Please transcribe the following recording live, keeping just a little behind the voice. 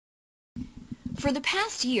For the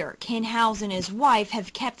past year, Ken Howes and his wife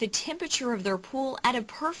have kept the temperature of their pool at a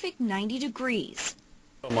perfect 90 degrees.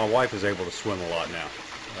 My wife is able to swim a lot now.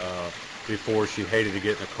 Before, she hated to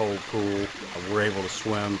get in a cold pool. We're able to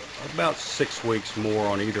swim about 6 weeks more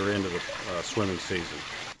on either end of the swimming season.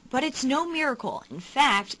 But it's no miracle. In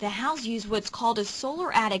fact, the Howes use what's called a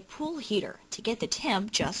solar attic pool heater to get the temp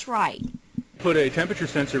just right. Put a temperature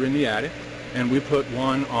sensor in the attic, and we put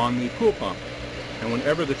one on the pool pump. And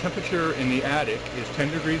whenever the temperature in the attic is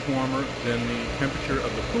 10 degrees warmer than the temperature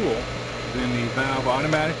of the pool, then the valve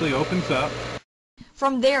automatically opens up.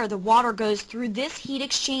 From there, the water goes through this heat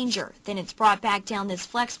exchanger. Then it's brought back down this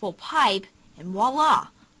flexible pipe, and voila!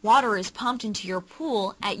 Water is pumped into your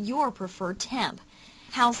pool at your preferred temp.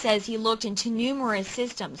 Hal says he looked into numerous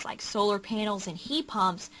systems like solar panels and heat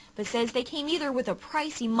pumps, but says they came either with a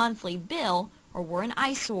pricey monthly bill or were an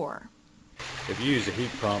eyesore. If you use a heat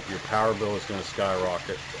pump, your power bill is going to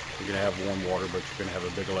skyrocket. You're going to have warm water, but you're going to have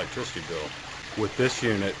a big electricity bill. With this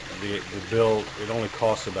unit, the bill, it only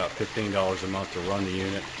costs about $15 a month to run the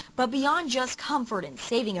unit. But beyond just comfort and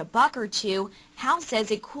saving a buck or two, Hal says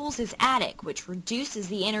it cools his attic, which reduces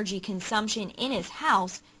the energy consumption in his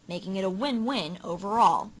house, making it a win-win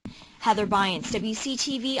overall. Heather Byans,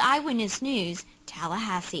 WCTV Eyewitness News,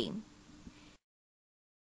 Tallahassee.